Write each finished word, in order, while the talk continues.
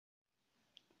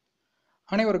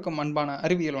அனைவருக்கும் அன்பான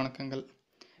அறிவியல் வணக்கங்கள்.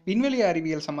 விண்வெளி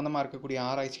அறிவியல் சம்பந்தமாக இருக்கக்கூடிய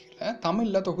ஆராய்ச்சிகளை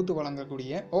தமிழில் தொகுத்து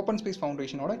வழங்கக்கூடிய ஓப்பன் ஸ்பேஸ்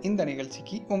ஃபவுண்டேஷனோட இந்த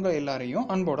நிகழ்ச்சிக்கு உங்கள் எல்லாரையும்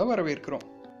அன்போடு வரவேற்கிறோம்.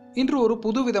 இன்று ஒரு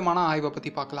புதுவிதமான ஆய்வை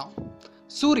பற்றி பார்க்கலாம்.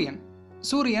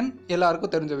 சூரியன்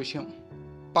எல்லாருக்கும் தெரிஞ்ச விஷயம்.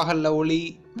 பகலில் ஒளி,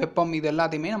 வெப்பம் இது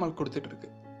எல்லாத்தையுமே நம்மளுக்கு கொடுத்துட்டு இருக்கு.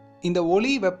 இந்த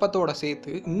ஒளி வெப்பத்தோட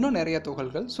சேர்த்து இன்னும் நிறைய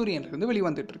துகள்கள் சூரியன்லேருந்து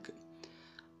வெளிவந்துட்டு இருக்கு.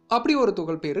 அப்படி ஒரு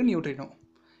துகள் பேர்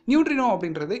நியூட்ரினோ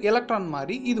அப்படின்றது எலக்ட்ரான்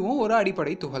மாதிரி இதுவும் ஒரு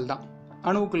அடிப்படை துகள் தான்.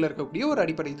 அணுவுக்குள்ளே இருக்கக்கூடிய ஒரு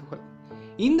அடிப்படை துகள்.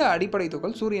 இந்த அடிப்படை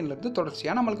துகள் சூரியன்லேருந்து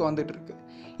தொடர்ச்சியாக நம்மளுக்கு வந்துட்டு இருக்கு.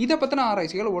 இதை பற்றின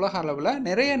ஆராய்ச்சிகள் உலக அளவில்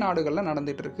நிறைய நாடுகளில்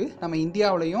நடந்துட்டு இருக்கு. நம்ம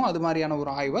இந்தியாவிலையும் அது மாதிரியான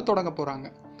ஒரு ஆய்வை தொடங்க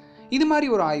போகிறாங்க. இது மாதிரி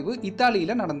ஒரு ஆய்வு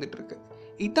இத்தாலியில் நடந்துட்டு இருக்கு.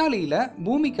 இத்தாலியில்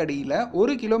பூமிக்கடியில்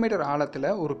 1 கிலோமீட்டர் ஆழத்தில்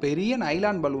ஒரு பெரிய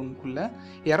nylon பலூனுக்குள்ளே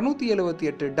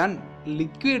 278 ton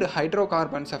liquid hydro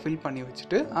கார்பன்ஸை fill பண்ணி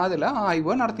வச்சுட்டு அதில்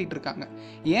ஆய்வை நடத்திட்டு இருக்காங்க.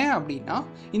 ஏன் அப்படின்னா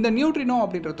இந்த நியூட்ரினோ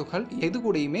அப்படின்ற துகள் எது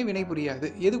கூடயுமே வினை புரியாது,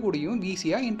 எது கூடயும்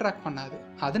ஈஸியாக இன்ட்ராக்ட் பண்ணாது.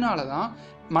 அதனால தான்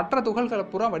மற்ற துகள்களை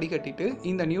பூரா வடிகட்டிட்டு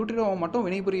இந்த நியூட்ரினோவை மட்டும்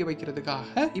வினைபுரிய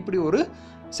வைக்கிறதுக்காக இப்படி ஒரு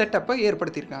செட்டப்பை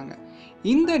ஏற்படுத்தியிருக்காங்க.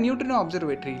 இந்த நியூட்ரினோ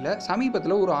அப்சர்வேட்டரியில்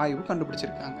சமீபத்தில் ஒரு ஆய்வு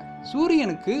கண்டுபிடிச்சிருக்காங்க.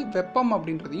 சூரியனுக்கு வெப்பம்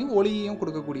அப்படின்றதையும் ஒளியையும்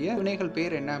கொடுக்கக்கூடிய வினைகள்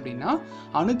பேர் என்ன அப்படின்னா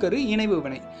அணுக்கரு இணைவு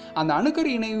வினை. அந்த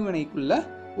அணுக்கரு இணைவு வினைக்குள்ள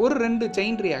ஒரு 2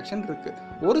 செயின் ரியாக்ஷன் இருக்குது.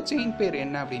 ஒரு செயின் பேர்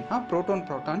என்ன அப்படின்னா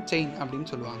புரோட்டான் செயின் அப்படின்னு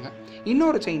சொல்லுவாங்க.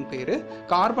 இன்னொரு செயின் பேர்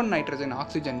கார்பன் நைட்ரஜன்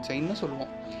ஆக்சிஜன் செயின்னு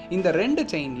சொல்லுவோம். இந்த 2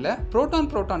 செயினில்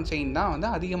புரோட்டான் செயின் தான்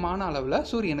அதிகமான அளவில்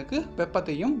சூரியனுக்கு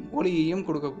வெப்பத்தையும் ஒளியையும்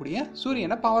கொடுக்கக்கூடிய,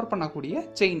 சூரியனை பவர் பண்ணக்கூடிய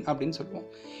செயின் அப்படின்னு சொல்லுவோம்.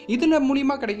 இதில்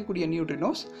மூலிமா கிடைக்கக்கூடிய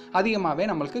நியூட்ரினோஸ் அதிகமாகவே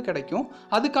நம்மளுக்கு கிடைக்கும்.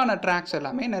 அதுக்கான ட்ராக்ஸ்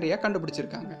எல்லாமே நிறைய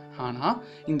கண்டுபிடிச்சிருக்காங்க. ஆனால்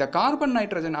இந்த carbon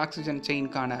nitrogen oxygen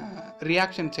செயின்கான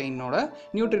reaction செயினோட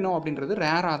neutrino அப்படின்றது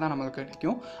ரேராக தான் நம்மளுக்கு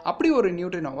கிடைக்கும். அப்படி ஒரு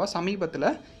நியூட்ரினோவை சமீபத்தில்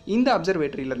இந்த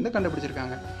அப்சர்வேட்டரியிலேருந்து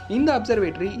கண்டுபிடிச்சிருக்காங்க. இந்த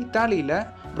அப்சர்வேட்டரி இத்தாலியில்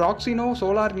ப்ராக்சினோ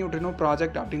சோலார் நியூட்ரினோ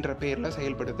ப்ராஜெக்ட் அப்படின்ற பேரில்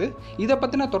செயல்படுது. இதை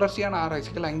பற்றின தொடர்ச்சியான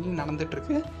ஆராய்ச்சிகள் அங்கேயும்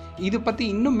நடந்துகிட்ருக்கு. இது பற்றி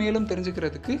இன்னும் மேலும்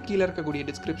தெரிஞ்சுக்கிறதுக்கு கீழே இருக்கக்கூடிய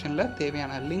டிஸ்கிரிப்ஷனில்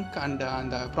தேவையான லிங்க் அண்ட்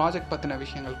அந்த ப்ராஜெக்ட் பற்றின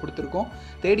விஷயங்கள் கொடுத்துருக்கோம்.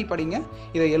 தேடி படிங்க.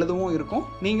 இதை எழுதவும் இருக்கும்.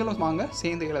 நீங்களும் வாங்க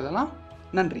சேர்ந்து எழுதலாம்.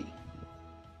 நன்றி.